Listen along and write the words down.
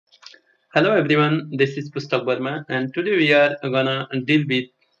Hello everyone, this is Pustak and today we are gonna deal with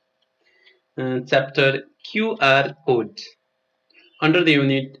chapter QR code under the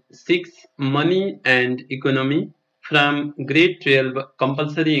unit 6 Money and Economy from grade 12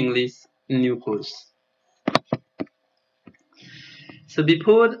 Compulsory English new course. So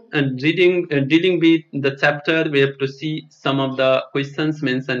before dealing with the chapter, we have to see some of the questions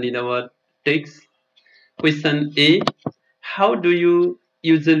mentioned in our text. Question A: how do you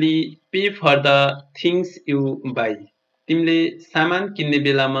usually pay for the things you buy? तिमीले सामान किन्ने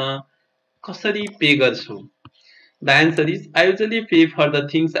बेलामा कसरी पे गर्छौ? The answer is I usually pay for the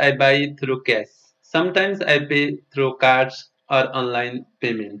things I buy through cash. Sometimes I pay through cards or online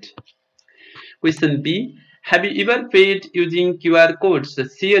payment. Question B: have you ever paid using QR codes?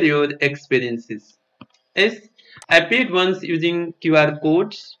 Share your experiences. Yes, I paid once using QR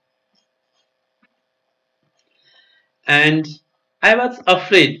codes and I was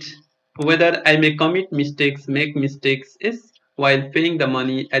afraid whether I may make mistakes is while paying the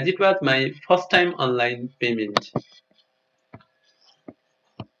money as it was my first time online payment.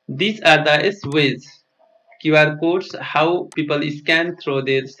 These are the ways QR codes how people scan through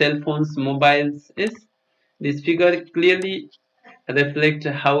their cell phones, mobiles is this figure clearly reflect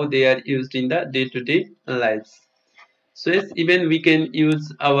how they are used in the day-to-day lives. So yes, even we can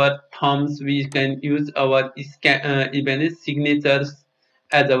use our thumbs, we can use our even signatures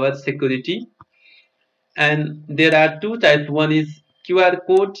as our security. And there are two types. One is QR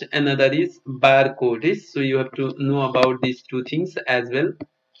code, another is barcode. So you have to know about these two things as well.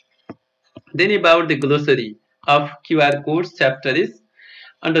 Then about the glossary of QR codes chapter is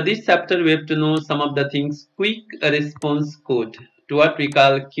under this chapter we have to know some of the things. Quick response code to what we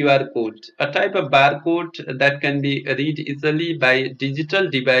call QR code, a type of barcode that can be read easily by digital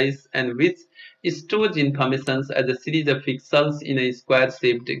device and which stores information as a series of pixels in a square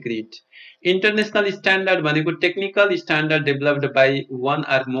shaped grid. International standard भनेको technical standard developed by one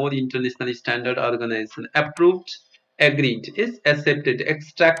or more international standard organization. Approved, agreed is accepted.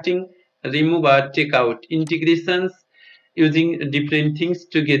 Extracting, remove or take out. Integrations using different things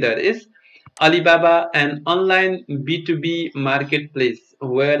together is Alibaba, an online B2B marketplace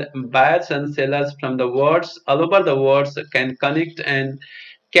where buyers and sellers from the world all over the world can connect and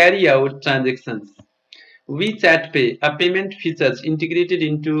carry out transactions. WeChat Pay, a payment features integrated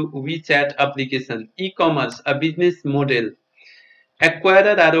into WeChat application. E-commerce, a business model.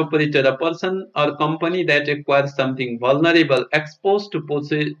 Acquirer or operator, a person or company that acquires something vulnerable, exposed to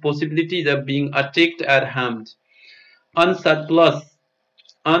possibilities of being attacked or harmed. Unsurplus,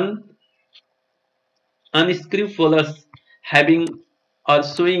 un unscrupulous, having or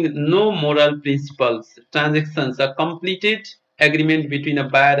showing no moral principles. Transactions, a completed agreement between a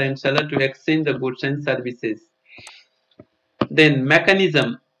buyer and seller to exchange the goods and services. Then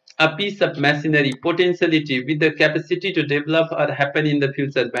mechanism, a piece of machinery, potentiality with the capacity to develop or happen in the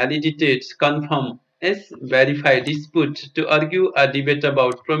future, validated, confirm, is verify, dispute, to argue or debate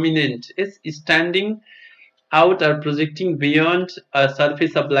about, prominent, is standing out or projecting beyond a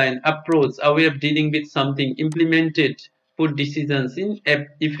surface of line, approach, a way of dealing with something, implemented, put decisions in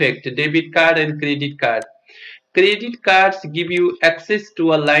effect, debit card and credit card. Credit cards give you access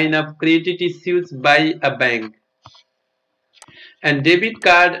to a line of credit issues by a bank. And debit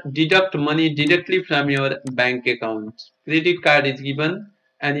card deduct money directly from your bank account. Credit card is given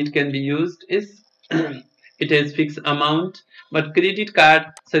and it can be used is it has fixed amount, but credit card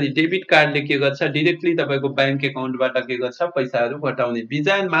debit card ले के गर्छ directly तपाईको bank account बाट के गर्छ पैसाहरु घटाउने.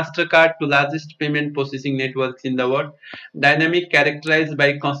 Visa and Mastercard, to largest payment processing networks in the world, dynamic, characterized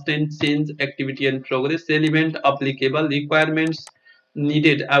by constant change, activity and progress, relevant, applicable, requirements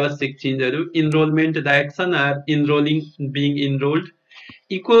needed, आवश्यक चेन्जहरु, enrollment, the action are enrolling, being enrolled.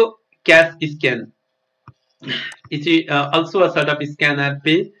 Eco cash scan is also a sort of scanner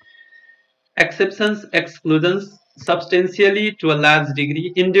pay. Exceptions, exclusions, substantially to a large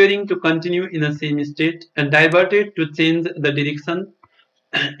degree, enduring to continue in a same state, and diverted to change the direction,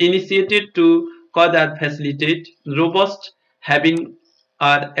 initiated to cause or facilitate, robust, having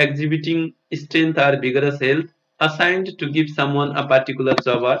or exhibiting strength or vigorous health, assigned to give someone a particular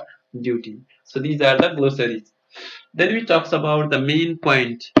job or duty. So these are the glossaries. Then we talks about the main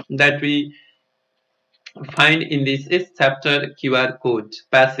point that we find in this is chapter QR code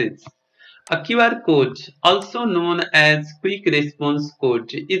passage. A QR code, also known as quick response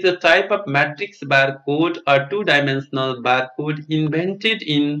code, is a type of matrix barcode or two-dimensional barcode invented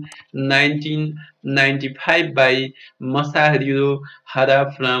in 1995 by Masahiro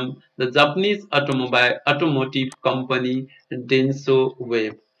Hara from the Japanese automotive company Denso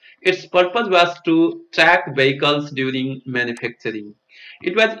Web. Its purpose was to track vehicles during manufacturing.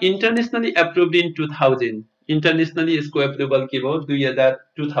 It was internationally approved in 2000. Internationally यसको approval के भयो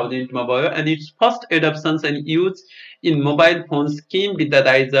 2000 मा भयो, and its first adoptions and use in mobile phones came with the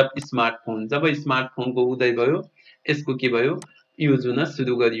rise of smartphone. जब smartphone को उदय भयो यसको के भयो युज हुन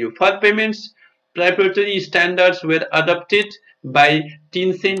सुरु गरियो. For payments, proprietary standards were adopted by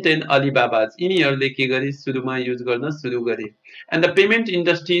Tencent and Alibaba. यिनीहरूले के गरे सुरुमा युज गर्न सुरु गरे. And the payment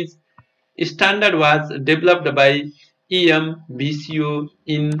industry's standard was developed by EMVCO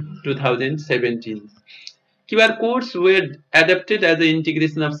in 2017. QR codes were adapted as an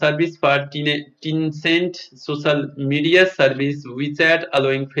integration of service for Tencent social media service WeChat,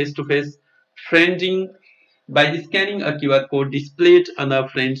 allowing face-to-face friending by scanning a QR code displayed on a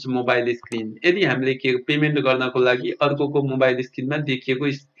friend's mobile screen. यदि हामीले के payment गर्नको लागि अर्कोको mobile स्क्रिनमा देखिएको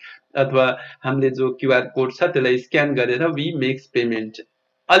अथवा हामीले जो QR कोड छ त्यसलाई स्क्यान गरेर we makes payment.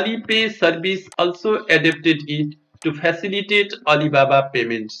 Alipay service also adapted it to facilitate Alibaba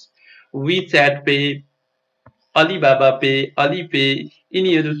payments. WeChat Pay, Alibaba Pay, Alipay,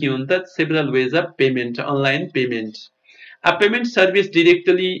 यिनीहरू के हुन् त several ways of payment, online payment. A payment service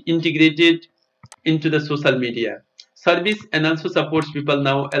directly integrated into the social media service and also supports people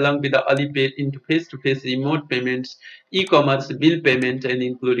now along with the Alipay into face-to-face remote payments, e-commerce, bill payment, and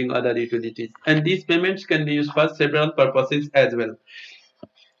including other utilities. And these payments can be used for several purposes as well.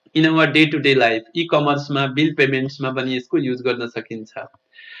 In our day-to-day life, e-commerce ma, bill payments ma पनि यसको use गर्न सकिन्छ.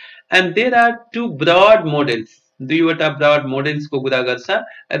 And there are two broad models. दुईवटा broad models को कुरा गर्छ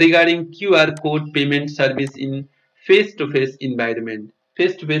regarding QR code payment service in face-to-face environment.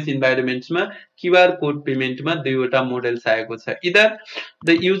 Face-to-face environments मा QR code payment मा दुईवटा models आएको छ. Either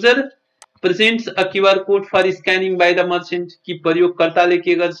the user presents a QR code for scanning by the merchant, कि प्रयोगकर्ताले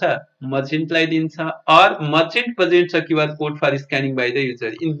के गर्छ merchantलाई दिन्छ, or merchant presents a QR code for scanning by the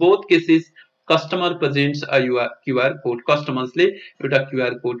user. In both cases, customer presents a QR code. Customers ले एउटा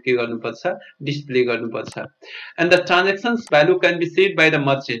QR code के गर्नुपर्छ display गर्नुपर्छ. And the transactions value can be set by the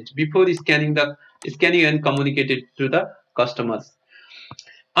merchant before scanning and communicated to the customers.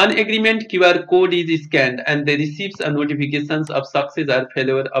 On agreement, QR code is scanned and they receives a notifications of success or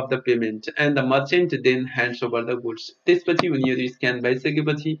failure of the payment, and the merchant then hands over the goods. त्यसपछि उनीहरू scan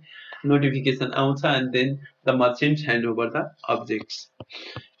भइसकेपछि notification आउँछ and then the merchant hand over the objects.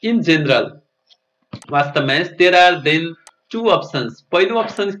 In general, वास्तवमा there are then two options. पहिलो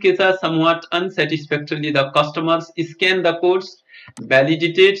option के छ somewhat unsatisfactorily the customers scan the codes,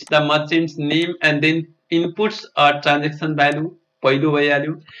 validates the merchant's name and then inputs a transaction value. पहिलो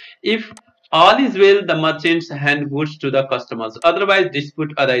भइहाल्यो. If all is well, the merchants hand goods to the customers. Otherwise,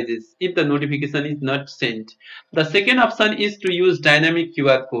 dispute arises if the notification is not sent. The second option is to use dynamic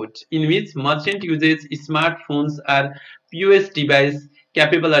QR code, in which merchant uses smartphones or POS device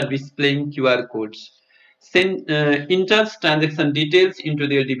capable of displaying QR codes. Enters transaction details into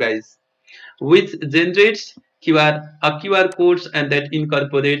their device, which generates QR codes and that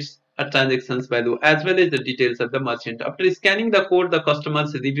incorporates a transactions value as well as the details of the merchant. After scanning the code, the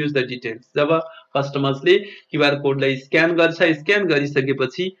customers reviews the details. जब customers ले QR code लाई scan गर्छ, scan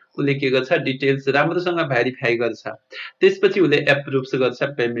गरिसकेपछि उले के गर्छ details राम्रोसँग verify गर्छ. त्यसपछि उले approves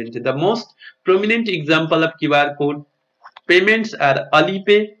गर्छ payment. The most prominent example of QR code payments are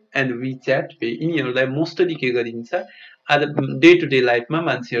Alipay and WeChat Pay. यिनीहरूलाई mostly के गरिन्छ day to day life मा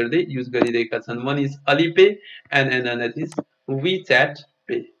मान्छेहरूले use गरिरहेका छन्. One is Alipay and another is WeChat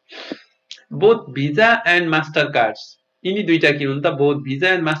Pay. Both Visa and Mastercards. यिनी दुईटा के हुन् त both Visa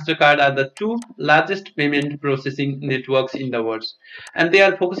and Mastercard are the two largest payment processing networks in the world, and they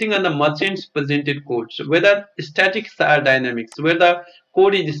are focusing on the merchants presented codes, whether statics or dynamics. Where the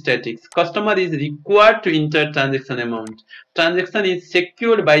code is static, customer is required to enter transaction amount. Transaction is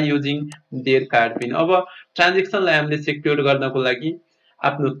secured by using their card pin. अब transaction लाई हामीले secure गर्नको लागि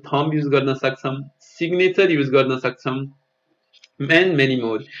आफ्नो thumb use गर्न सक्छौं, signature use गर्न सक्छौं, and many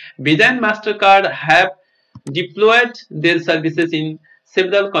more. Visa and Mastercard have deployed their services in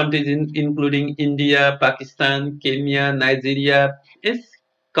several countries including India, Pakistan, Kenya, Nigeria,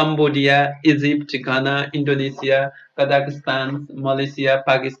 Cambodia, Egypt, Ghana, Indonesia, Kazakhstan, Malaysia,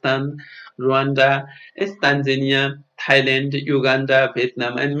 Pakistan, Rwanda, Tanzania, Thailand, Uganda,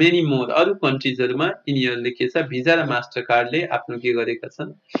 Vietnam, and many more. Other countries यिनीहरूले के छ Visa र Mastercard ले आफ्नो के गरेका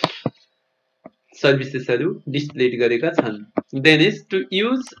छन् सर्भिसेसहरु display गरेका छन्. Then is to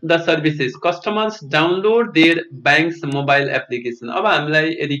use the services. Customers download their bank's mobile application. अब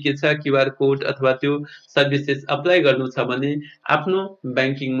हामीलाई यदि के छ क्यूआर कोड अथवा त्यो सर्भिसेस अप्लाई गर्नु छ भने आफ्नो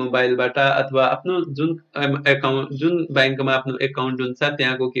बैंकिङ मोबाइलबाट अथवा आफ्नो जुन अकाउन्ट जुन बैंकमा आफ्नो अकाउन्ट हुन्छ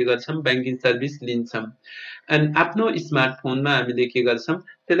त्यहाँको के गर्छौं बैंकिङ सर्भिस लिन्छौं एन्ड आफ्नो स्मार्टफोनमा हामीले के गर्छौं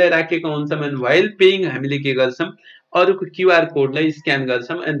त्यसलाई राखेको हुन्छ एन्ड व्हाइल पेइङ हामीले के गर्छौं अरुको क्यूआर कोडलाई स्क्यान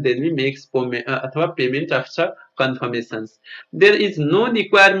गर्छौं एन्ड देन वी मेक्स अथवा payment after confirmations. There is no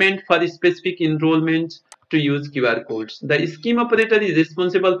requirement for specific enrollment to use QR codes. The scheme operator is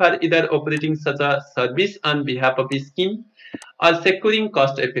responsible for either operating such a service on behalf of the scheme or securing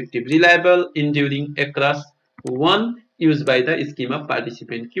cost-effective, reliable, enduring across one used by the scheme of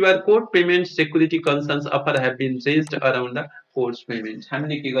participant. QR code payment security concerns often have been raised around the codes payment.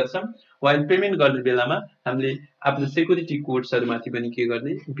 हामीले के गर्छौं while payment गर्ने बेलामा हामीले आफ्नो security codes हरुमाथि पनि के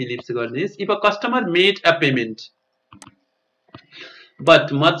गर्ने बिलिभ्स गर्ने. If a customer made a payment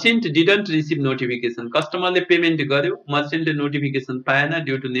but merchant didn't receive notification, customer ले payment गर्यो merchant ले notification पाएन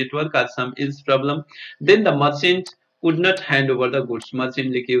due to network or some else problem, then the merchant would not hand over the goods.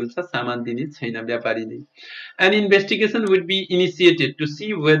 Merchant ले के हुन्छ सामान दिने छैन व्यापारीले. An investigation would be initiated to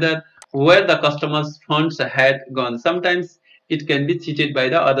see whether where the customer's funds had gone. Sometimes it can be cheated by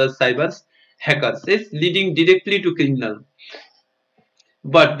the other cyber hackers, leading directly to criminal.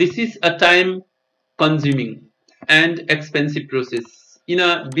 But this is a time consuming and expensive process. In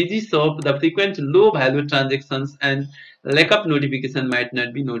a busy shop, the frequent low value transactions and lack of notification might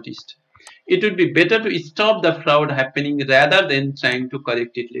not be noticed. It would be better to stop the fraud happening rather than trying to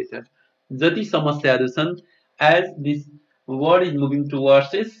correct it later. जति समस्याहरू छन्, as this world is moving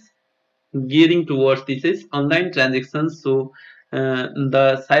towards this, gearing towards this is online transactions, so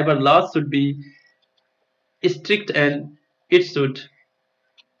the cyber laws should be strict and it should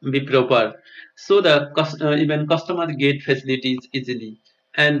be proper, so the even customers get facilities easily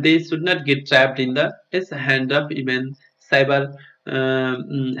and they should not get trapped in the hand of even cyber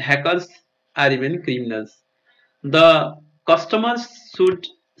hackers or even criminals. The customers should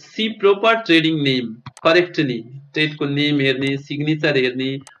see proper trading name correctly, trade ko name हेर्ने, signature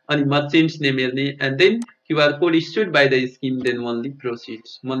हेर्ने, अनि merchant's name हेर्ने, and then QR code issued by the scheme, then only proceed.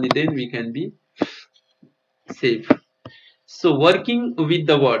 Only then we can be safe. So working with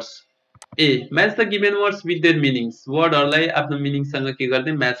the words. A. Match the given words with their meanings. Word हरुलाई आफ्नो meaning सँग के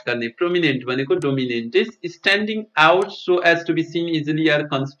गर्ने match गर्ने. Prominent भनेको dominant is standing out so as to be seen easily or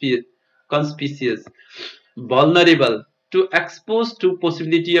conspicuous. Vulnerable, to expose to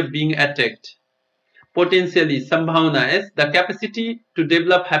possibility of being attacked. Potentially, संभावना is the capacity to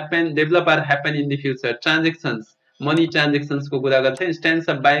develop or happen in the future. Transactions, money transactions को कुरा गर्छ. Instance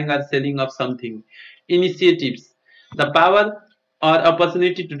of buying or selling of something. Initiatives, the power or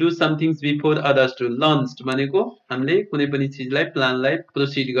opportunity to do some things before others do. Launched भनेको हामीले कुनै पनि चीजलाई प्लानलाई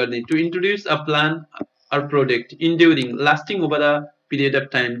proceed गर्ने. To introduce a plan or product. Enduring, lasting over a period of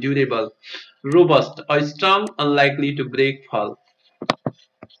time. Durable, robust or strong, unlikely to break, fall.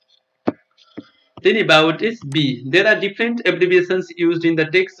 Then about is B. There are different abbreviations used in the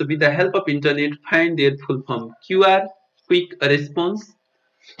text. With the help of internet, find their full form. QR, quick response.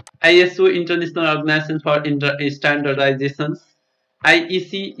 ISO, International Organization for Standardizations.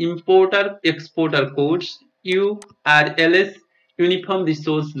 IEC, Importer Exporter Codes. URLS, Uniform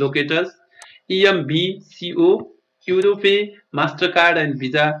Resource Locators. EMBCO, Europay, MasterCard and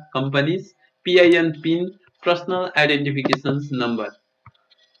Visa companies. PIN PIN, Personal Identifications Number.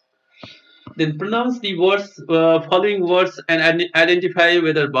 Then pronounce the words, following words and identify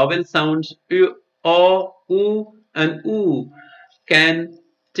whether vowel sounds u, o, u, and u you can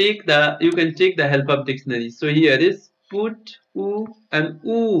take the help of dictionary. So here is put, u, and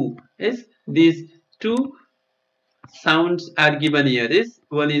u is these two sounds are given here. Is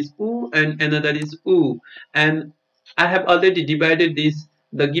one is u and another is u, and I have already divided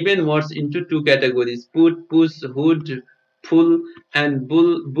the given words into two categories: put, push, hood, pull, and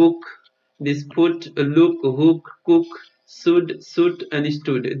bull, book. This put, look, hook, cook, should, suit, and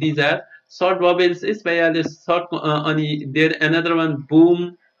stood. These are short vowels. Is by the short there another one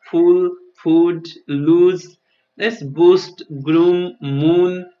boom, full, food, lose. Yes, boost, groom,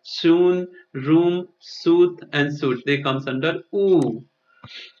 moon, soon, room, suit, and suit. They comes under oo.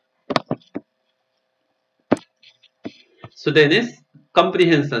 So then is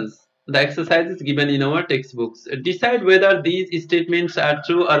comprehensions. The exercises given in our textbooks. Decide whether these statements are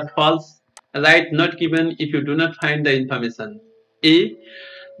true or false. Write not given if you do not find the information. A.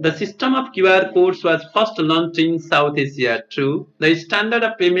 The system of QR codes was first launched in South Asia. True. The standard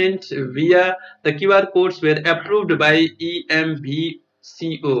of payment via the QR codes were approved by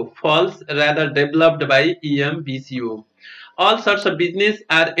EMBCO. False. Rather developed by EMBCO. All sorts of business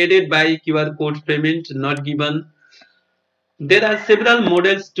are aided by QR code payment, not given. There are several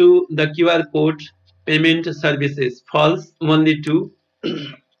models to the QR code payment services. False, only two.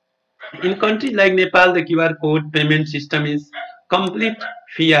 In countries like Nepal, the QR code payment system is complete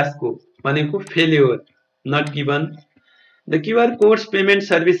fiasco. भनेको failure, not given. The QR codes payment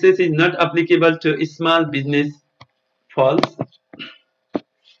services is not applicable to small business. False.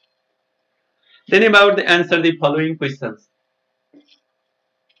 Then about the answer the following questions.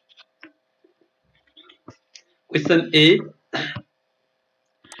 Question A.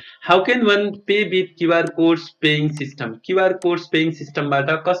 How can one pay with QR codes paying system? QR codes paying system बाट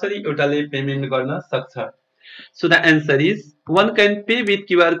कसरी एउटाले payment गर्न सक्छ? So the answer is one can pay with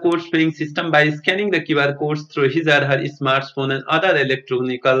QR codes paying system by scanning the QR codes through his or her smartphone and other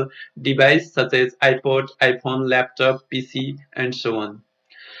electronic device such as iPod, iPhone, laptop, PC and so on.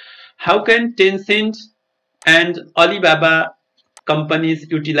 How can Tencent and Alibaba companies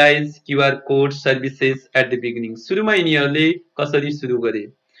utilize QR code services at the beginning? सुरुमा यिनीहरूले कसरी सुरु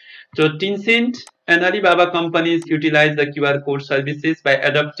गरे? So Tencent and Alibaba companies utilize the QR code services by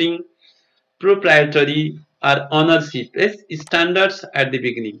adopting proprietary or ownership as standards at the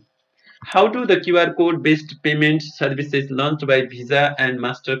beginning. How do the QR code based payment services launched by Visa and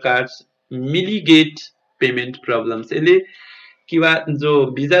MasterCards mitigate payment problems? यसले QR जो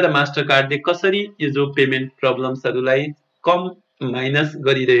भिजा र मास्टरकार्डले कसरी यो जो payment प्रब्लम्सहरूलाई कम minus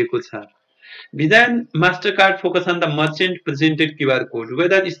गरिरहेको छ? Visa and MasterCard focus on the merchant presented QR code,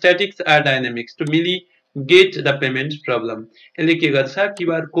 whether statics or dynamics, to mitigate the payment problem. यसले के गर्छ?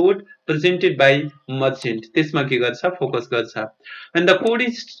 QR code presented by merchant त्यसमा के गर्छ? Focus गर्छ. When the code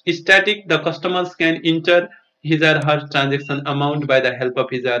is static, the customers can enter his or her transaction amount by the help of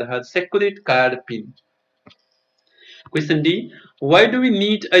his or her secret card pin. Question D. Why do we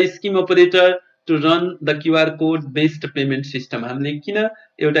need a scheme operator to run the QR code based payment system? हामीले किन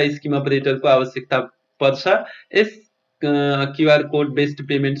एउटा scheme अपरेटरको आवश्यकता पर्छ yes QR code based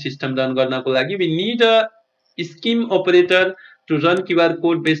payment system run गर्नको लागि? We need a scheme operator to run QR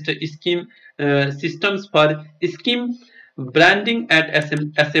code based scheme systems for scheme branding at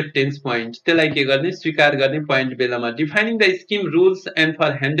acceptance point. त्यसलाई के गर्ने? स्वीकार गर्ने point बेलामा. Defining the scheme rules and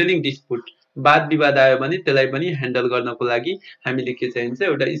for handling dispute. वाद विवाद आयो भने त्यसलाई पनि ह्यान्डल गर्नको लागि हामीले के चाहिन्छ?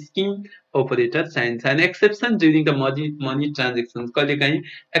 एउटा स्किम अपरेटर चाहिन्छ. End exception during the money transactions, कहिलेकाहीँ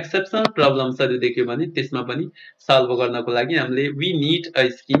एक्सेप्सनल प्रब्लम्सहरू देख्यो भने त्यसमा पनि सल्भ गर्नको लागि हामीले we need a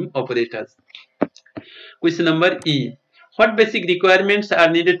scheme operators. Question number E. What basic requirements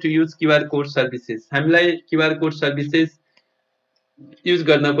are needed to use QR code services? हामीलाई QR code services use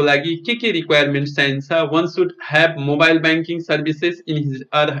गर्नको लागि के requirements चाहिन्छ? One should have mobile banking services in his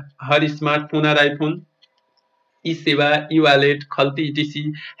or her smartphone or iPhone. E-Seva, e-wallet, Khalti,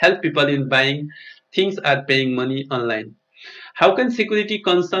 etc. help people in buying things or paying money online. How can security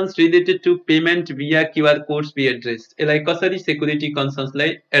concerns related to payment via QR codes be addressed? यसलाई कसरी security concerns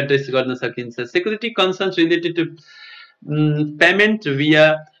लाई address गर्न सकिन्छ? Security concerns related to payment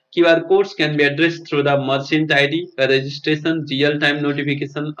via QR codes can be addressed through the merchant ID, registration, real-time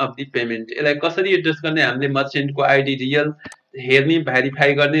notification of the payment. यसलाई कसरी address गर्ने? हामीले merchant को ID real हेर्ने,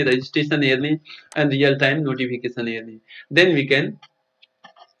 भेरिफाई गर्ने, registration हेर्ने and real-time notification हेर्ने. Then we can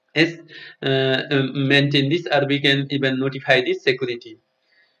maintain this or we can even notify this security.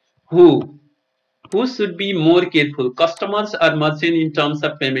 Who should be more careful, customers or merchant in terms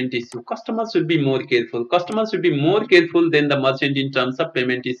of payment issue? Customers should be more careful. Customers should be more careful than the merchant in terms of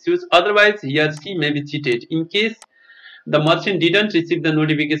payment issues. Otherwise, he or she may be cheated. In case the merchant didn't receive the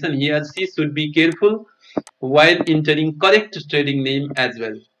notification, he or she should be careful while entering correct trading name as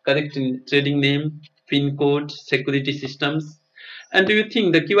well. Correct trading name, PIN code, security systems. And do you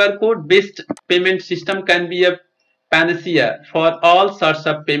think the QR code based payment system can be a panacea for all sorts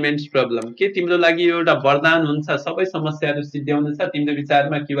of payments problem? के तिम्रो लागि एउटा वरदान हुन्छ, सबै समस्याहरू सिद्ध्याउन छ तिम्रो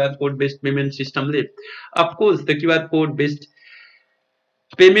विचारमा QR code based payment system ले? Of course, the QR code based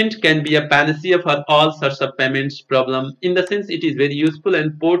payment can be a panacea for all sorts of payments problem, in the sense it is very useful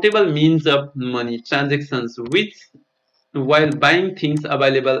and portable means of money transactions which while buying things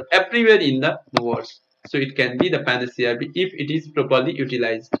available everywhere in the world. So it can be the panacea if it is properly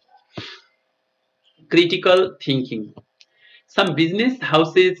utilized. Critical thinking. Some business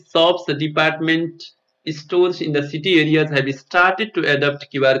houses, shops, department stores in the city areas have started to adopt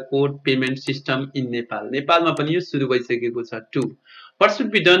QR code payment system in Nepal. नेपालमा पनि यो सुरु भइसकेको छ. 2. What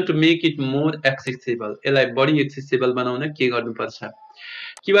should be done to make it more accessible? यसलाई बढी accessible बनाउन के गर्नुपर्छ?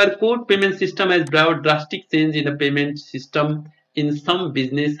 QR code payment system has brought drastic change in the payment system in some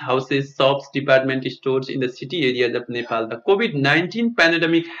business houses, shops, department stores in the city areas of Nepal. The COVID-19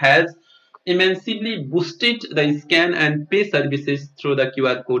 pandemic has immensely boosted the scan and pay services through the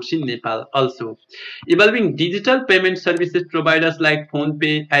QR codes in Nepal also. Evolving digital payment services providers like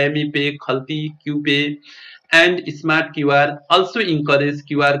PhonePe, IME Pay, Khalti, QPay, and Smart QR also encourage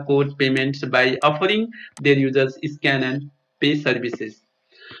QR code payments by offering their users scan and pay services.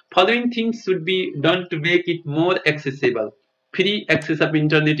 Following things should be done to make it more accessible. Free access of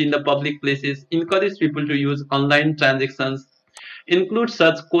internet in the public places, encourage people to use online transactions, include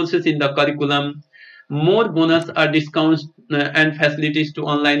such courses in the curriculum, more bonus or discounts and facilities to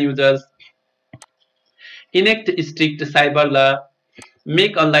online users, enact strict cyber law,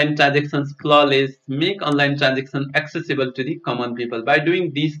 make online transactions flawless, make online transactions accessible to the common people. By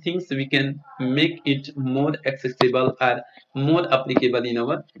doing these things, we can make it more accessible or more applicable in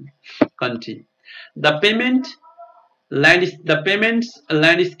our country. The the payments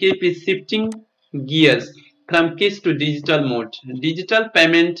landscape is shifting gears from cash to digital mode. Digital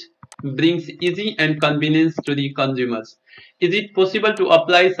payment brings easy and convenience to the consumers. Is it possible to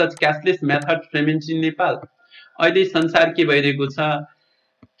apply such cashless method payments in Nepal? अहिले संसार के भइरहेको छ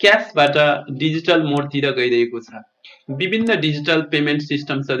क्यासबाट digital मोडतिर गइरहेको छ विभिन्न digital payment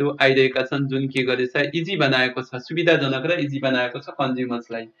सिस्टम्सहरू आइरहेका छन् जुन के गरेछ इजी बनाएको छ सुविधाजनक र इजी बनाएको छ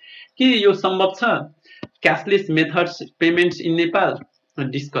कन्ज्युमर्सलाई के यो सम्भव छ cashless methods payments in Nepal?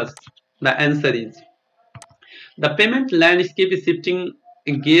 Discuss. The answer is the payment landscape is shifting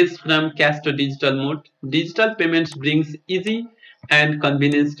gears from cash to digital mode. Digital payments brings easy and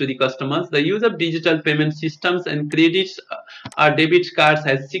convenience to the customers. The use of digital payment systems and credits or debit cards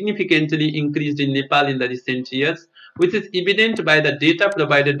has significantly increased in Nepal in the recent years, which is evident by the data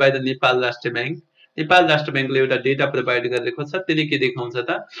provided by the Nepal Rashtra Bank. Nepal राष्ट्र बैंकले एउटा data provide गरेको छ त्यसले के देखाउँछ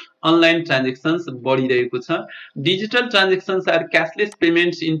त online transactions बढिरहेको छ digital transactions are क्याशलेस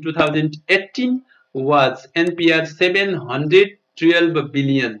payments in 2018 was NPR 712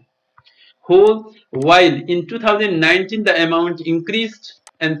 billion whole while in 2019 the amount increased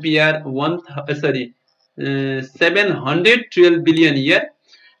NPR 712 billion year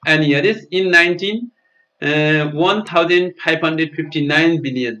and here is in 19 1559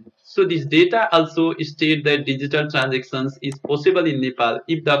 billion. So this data also state that digital transactions is possible in Nepal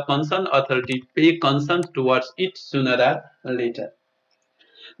if the concerned authority pay concern towards it sooner or later.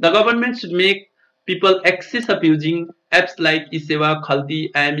 The government should make people access of using apps like eSeva, Khalti,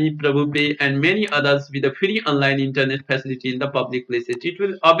 IME, PrabhuPay and many others with a free online internet facility in the public places. It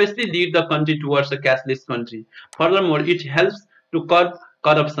will obviously lead the country towards a cashless country. Furthermore, it helps to curb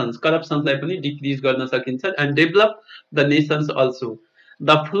corruptions लाई पनि decrease गर्न सकिन्छ and develop the nations also.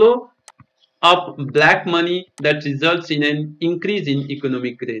 The flow of black money that results in an increase in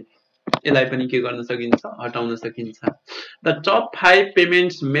economic growth. यसलाई पनि के गर्न सकिन्छ हटाउन सकिन्छ. The top 5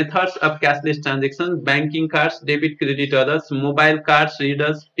 payments methods of cashless transactions: banking cards, debit, credit, others, mobile cards,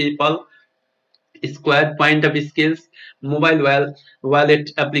 readers, PayPal, Square, point of scales, mobile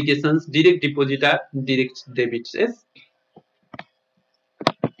wallet applications, direct deposit, direct debits. Yes.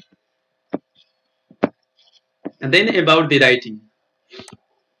 And then about the writing.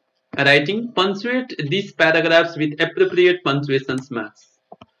 Punctuate these paragraphs with appropriate punctuation marks.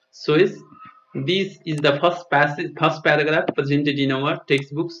 So this is the first paragraph presented in our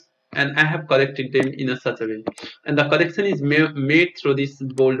textbooks and I have corrected them in a such a way. And the correction is made through these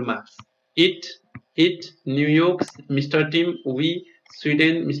bold marks. It, New York, Mr. Tim, we,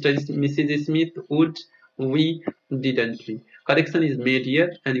 Sweden, Mrs. Smith, would, we, didn't we. Correction is made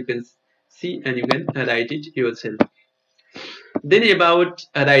here and you can see and you can write it yourself. Then about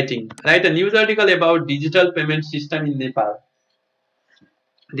writing. Write a news article about digital payment system in Nepal.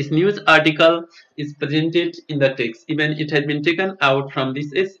 This news article is presented in the text. Even it has been taken out from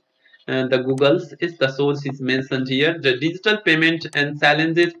this is the Google's is the source is mentioned here. The digital payment and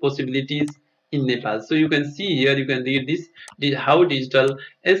challenges possibilities in Nepal. So you can see here, you can read this how digital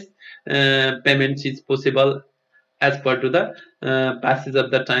is payments is possible as per to the passage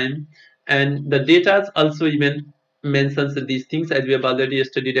of the time, and the data also even mentions these things as we have already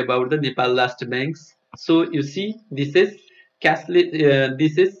studied about the Nepal Rashtra Banks. So you see this is cashless.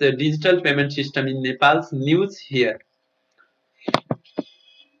 This is the digital payment system in Nepal's news here.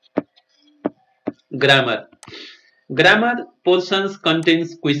 Grammar portions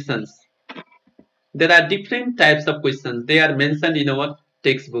contains questions. There are different types of questions. They are mentioned in our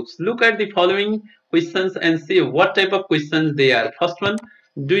textbooks. Look at the following questions and see what type of questions they are. First one,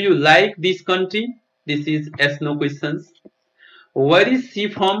 do you like this country? This is yes/no questions. Where is she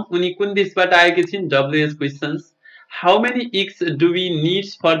from? Uni kun deshबाट आएकी छिन्? WS questions. How many eggs do we need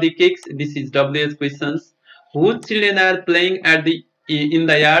for the cakes? This is WS questions. Whose children are playing in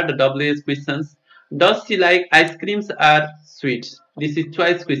the yard? WS questions. Does she like ice creams or sweets. This is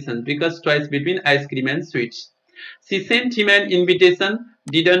choice question because choice between ice cream and sweets. She sent him an invitation.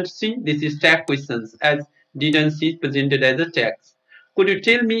 Didn't she? This is tag questions as didn't she presented as a tag. Could you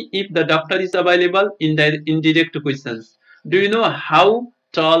tell me if the doctor is available? Indirect questions. Do you know how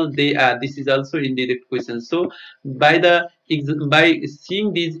tall they are? This is also indirect question. So by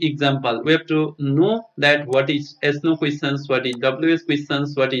seeing this example, we have to know that what is SNO questions, what is WS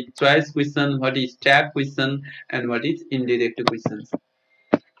questions, what is choice question, what is tag question, and what is indirect questions.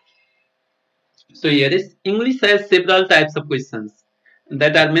 So here is English has several types of questions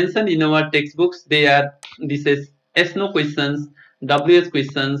that are mentioned in our textbooks. They are this is SNO questions, WS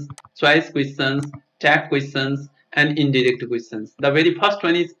questions, choice questions, tag questions, and indirect questions. The very first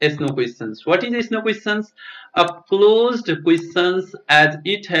one is SNO questions. What is SNO questions? A closed questions as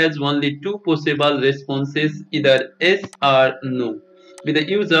it has only two possible responses, either yes or no, with the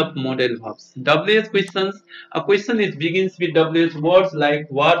use of modal verbs. WS questions, a question is begins with WS words like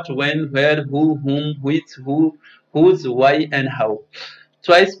what, when, where, who, whom, which, who, whose, why, and how.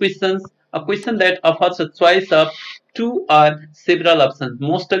 Choice questions, a question that offers a choice of two or several options,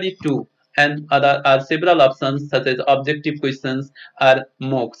 mostly two, and other are several options such as objective questions or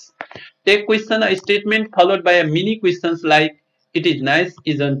mocks. Take question, a statement followed by a mini questions like it is nice,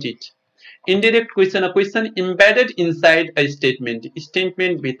 isn't it? Indirect question, a question embedded inside a statement.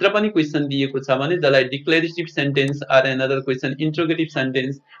 Statement भित्र पनि question दिएको छ भने जसलाई declarative sentence or another question interrogative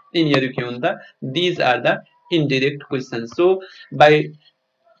sentence यिनीहरू के हुन् त? These are the indirect questions. So by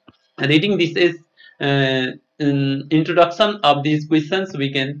reading this is introduction of these questions,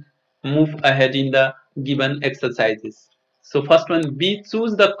 we can move ahead in the given exercises. So first one, B,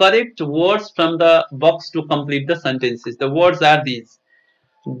 choose the correct words from the box to complete the sentences. The words are these: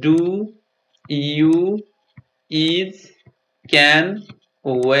 do, you, is, can,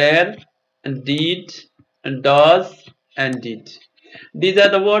 where, did, does, and did. These are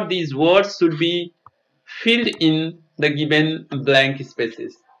the words. These words should be filled in the given blank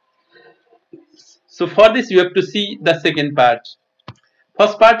spaces. So for this you have to see the second part.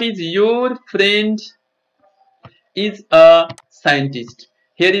 First part is your friend is a scientist.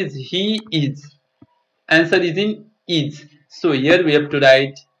 Here is he is. Answer is in is. So here we have to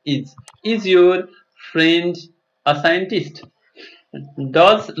write is. Is your friend a scientist?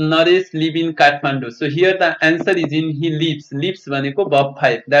 Does Naresh live in Kathmandu? So here the answer is in he lives. Lives भनेको verb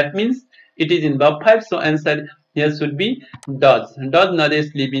 5. That means it is in verb 5. So answer here should be does. Does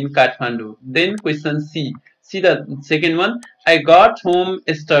Naresh live in Kathmandu? Then question C. See the second one. I got home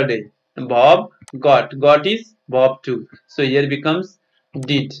yesterday. Verb got. Got is verb 2. So here becomes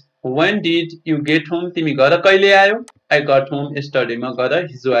did. When did you get home? तिमी घर कहिले आयो? I got home yesterday. म घर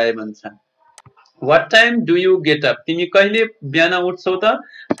हिजो आए भन्छ. What time do you get up? तिमी कहिले बिहान उठ्छौ त?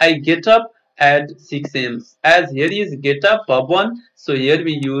 I get up at 6 a.m. As here is get up verb 1, so here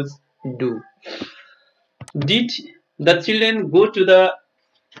we use do. Did the children go to the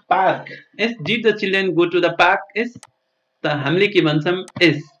park? Yes, did the children go to the park? Yes. त हामीले के भन्छौं?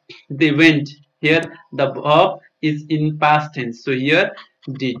 Yes, they went. Here the verb is in past tense, so here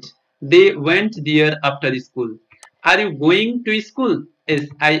did. They went there after school. Are you going to school? Yes,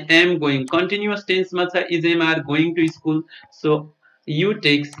 I am going. Continuous tense मा छ is am are going to school. So you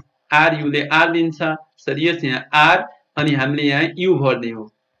takes are you ले are लिन्छ. So yes यहाँ are अनि हामीले यहाँ you भर्ने हो.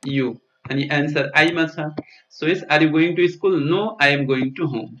 You अनि answer I मा छ. So yes, are you going to school? No, I am going to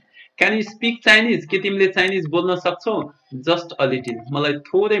home. Can you speak Chinese? के तिमीले चाइनिज बोल्न सक्छौ? Just a little. मलाई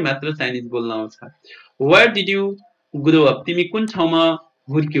थोरै मात्र चाइनिज बोल्न आउँछ. Where did you grow up? तिमी कुन ठाउँमा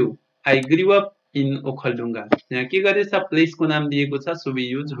हुर्क्यौ? I grew up in Okhaldunga. यहाँ के गरेछ? प्लेस को नाम दिएको छ, so we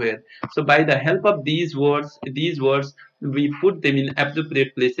use where. So by the help of these words we put them in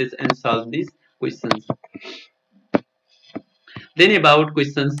appropriate places and solve these questions. Then about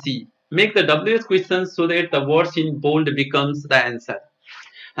question C. Make the WH questions so that the words in bold becomes the answer.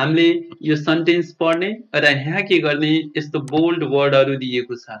 हामीले यो sentence पढ्ने र यहाँ के गर्ने यस्तो bold वर्डहरु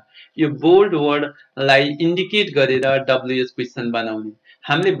दिएको छ. यो bold वर्डलाई indicate गरेर WH question बनाउने.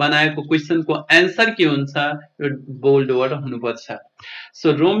 हामीले बनाएको क्वेशनको आन्सर के हुन्छ? यो बोल्ड वर्ड हुनुपर्छ.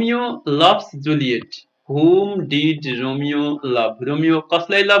 सो Romeo loves Juliet. Whom did Romeo love? Romeo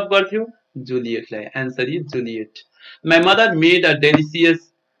कसलाई लभ गर्थ्यो? जुलियटलाई. Answer is Juliet. My mother made a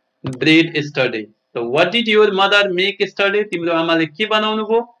delicious bread yesterday. So what did your mother make yesterday? तिम्रो आमाले के बनाउनु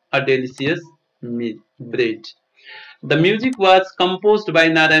भो? A delicious bread. The music was composed by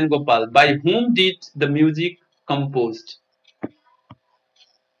Narayan Gopal. By whom did the music composed?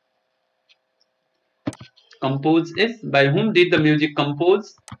 Compose is by whom did the music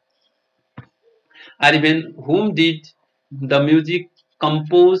compose? Or even whom did the music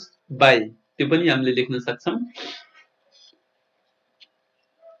composed by? त्यो पनि हामीले लेख्न सक्छौं.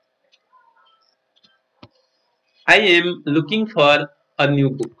 I am looking for a new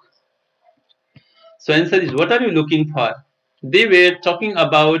book. So answer is, what are you looking for? They were talking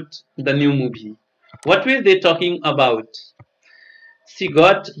about the new movie. What were they talking about? She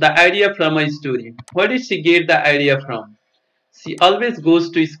got the idea from a story. Where did she get the idea from? She always goes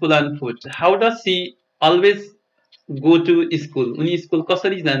to school on foot. How does she always go to school? Uni school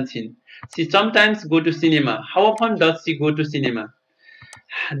कसरी जान्छिन्? She sometimes go to cinema. How often does she go to cinema?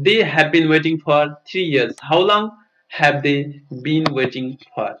 They have been waiting for 3 years. How long have they been waiting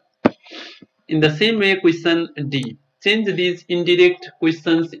for? In the same way, question D. Change these indirect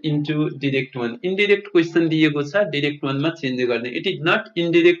questions into direct one. Indirect question दिएको छ, direct one मा change गर्ने. It is not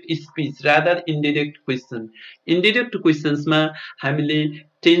indirect speech, rather indirect question. Indirect questions मा हामीले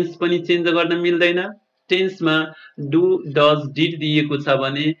tense पनि change गर्न मिल्दैन. Tense मा do, does, did दिएको छ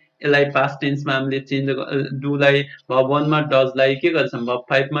भने यसलाई past tense मा हामीले change do लाई verb 1 मा, does लाई के गर्छौं verb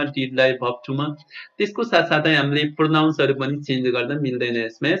 5 मा, did लाई verb 2 मा. त्यसको साथसाथै हामीले प्रोनाउन्सहरु पनि चेन्ज गर्न मिल्दैन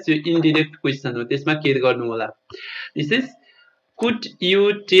यसमा. यो इन्डाइरेक्ट क्वेशन हो, त्यसमा केयर गर्नु होला. This is, could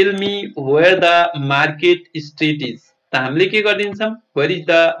you tell me where the market street is? त हामीले के गर्दिन्छौं, where is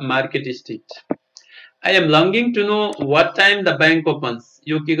the market street? I am longing to know what time the bank opens.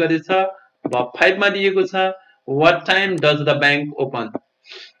 यो के गरेछ, verb 5 मा दिएको छ. What time does the bank open?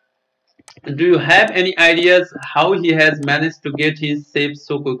 Do you have any ideas how he has managed to get his shape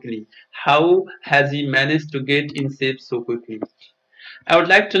so quickly? How has he managed to get in shape so quickly? I would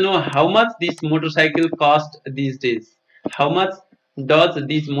like to know how much this motorcycle cost these days. How much does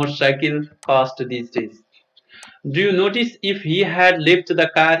this motorcycle cost these days? Do you notice if he had left the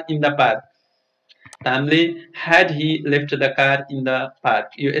car in the park? हामीले had he left the car in the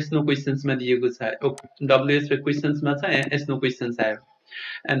park. Yo yes no questions मा दिएको छ. WS पे questions मा छ, yes no questions आयो.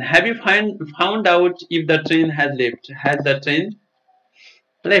 And have you found out if the train has left? Has the train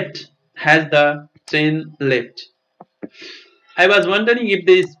left? Has the train left? I was wondering if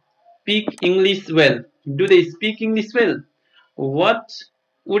they speak English well. Do they speak English well? What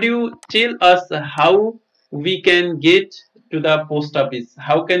would you tell us how we can get to the post office?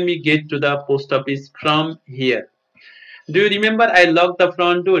 How can we get to the post office from here? Do you remember I locked the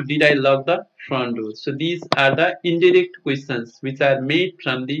front door? Did I lock the front door? So these are the indirect questions which are made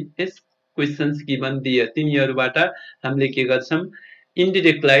from the questions given there. तिनीहरुबाट हामीले के गर्छौं,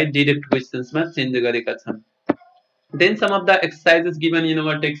 indirect लाई direct questions मा change गरेका छौं. Then some of the exercises given in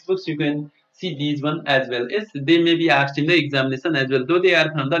our textbooks, you can see these one as well. Yes, they may be asked in the examination as well, though they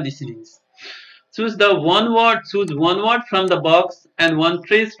are from the listenings. Choose one word from the box and one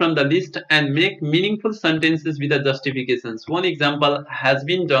phrase from the list and make meaningful sentences with the justifications. One example has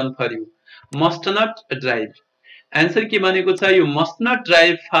been done for you. Must not drive. Answer के भनेको छ, you must not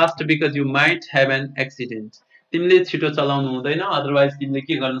drive fast because you might have an accident. तिमीले छिटो चलाउनु हुँदैन, otherwise तिमीले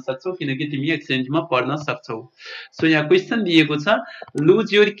के गर्न सक्छौ, किनकि तिमी एक्सिडेन्टमा पर्न सक्छौ. सो यहाँ क्वेशन दिएको छ,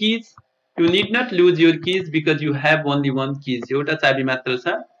 lose your keys. You need not lose your keys because you have only one keys. एउटा चाबी मात्र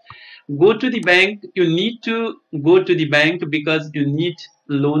छ. Go to the bank. You need to go to the bank because you need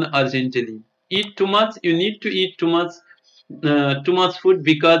loan urgently. Eat too much. You need to eat too much food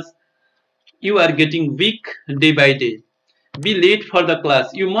because you are getting weak day by day. Be late for the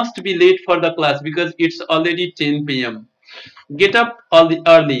class. You must be late for the class because it's already 10 p.m. Get up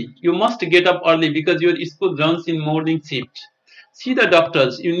early. You must get up early because your school runs in morning shift. See the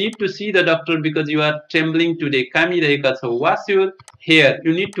doctors. You need to see the doctor because you are trembling today. कामिरहेका छौ. Wash your hair.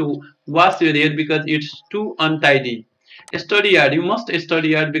 You need to wash your hair because it's too untidy. Study hard. You must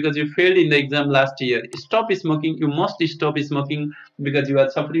study hard because you failed in the exam last year. Stop smoking. You must stop smoking because you are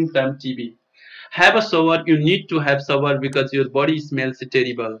suffering from TB. Have a shower. You need to have shower because your body smells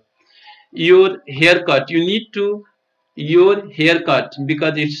terrible. Your haircut. You need to your haircut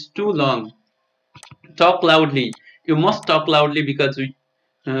because it's too long. Talk loudly. You must talk loudly because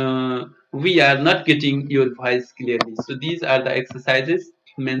we are not getting your voice clearly. So these are the exercises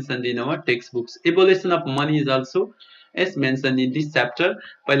mentioned in our textbooks. Evolution of money is also as mentioned in this chapter.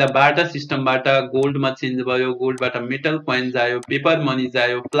 पहिला barter system बाटा gold मा change भयो, gold बाटा metal coins आयो, paper money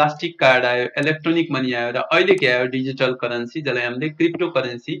आयो, plastic card आयो, electronic money आयो र अहिले के आयो, digital currency जसलाई हामीले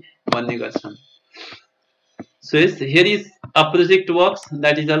cryptocurrency भन्ने गर्छौं. So yes, here is a project works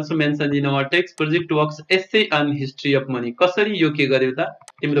that is also mentioned in our text. Project works essay on history of money. कसरी यो के गर्यो त,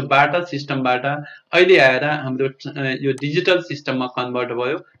 तिम्रो barter system बाट अहिले आएर हाम्रो यो digital system मा convert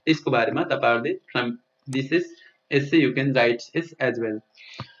भयो, त्यसको बारेमा तपाईहरुले from this is essay you can write this as well.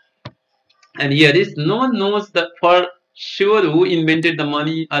 And here is, no one knows that for sure who invented the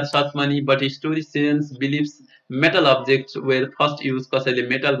money or such money, but historians believes metal objects where first use कसैले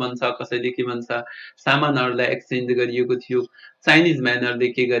metal भन्छ कसैले के भन्छ सामानहरूलाई exchange गरिएको थियो Chinese म्यानहरूले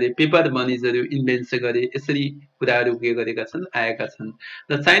के गरे paper मनीजहरू invent गरे यसरी कुराहरू के गरेका छन् आएका छन्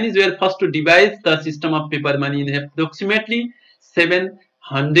the Chinese where first to device the system of paper money in approximately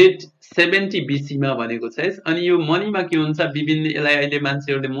 770 BC मा भनेको छ अनि यो मनीमा के हुन्छ विभिन्न यसलाई अहिले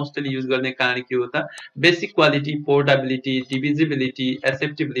मान्छेहरूले मोस्टली युज गर्ने कारण के हो त basic quality portability डिभिजिबिलिटी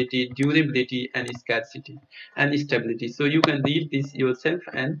acceptability durability end scarcity end stability so you can rid this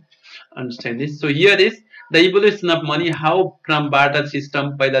yourself end understand this. So here is the evolution of money, how from barter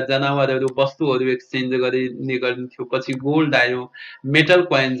system पहिला जनावरहरू वस्तुहरू exchange गर्ने गरिन्थ्यो पछि गोल्ड आयो metal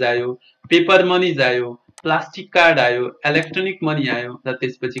coins आयो paper मनीज आयो plastic card आयो electronic money आयो र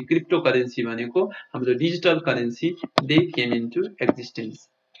त्यसपछि क्रिप्टो करेन्सी भनेको हाम्रो digital currency they came into existence.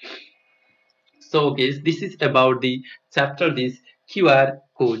 So guys, this is about the chapter this QR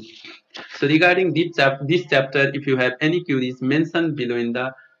code. So regarding this chapter, if you have any queries, mention below in the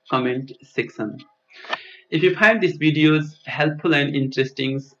comment section. If you find these videos helpful and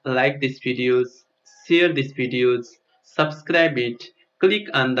interesting, like these videos, share these videos, subscribe it, click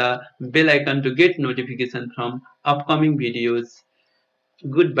on the bell icon to get notification from upcoming videos.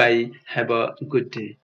 Goodbye, have a good day.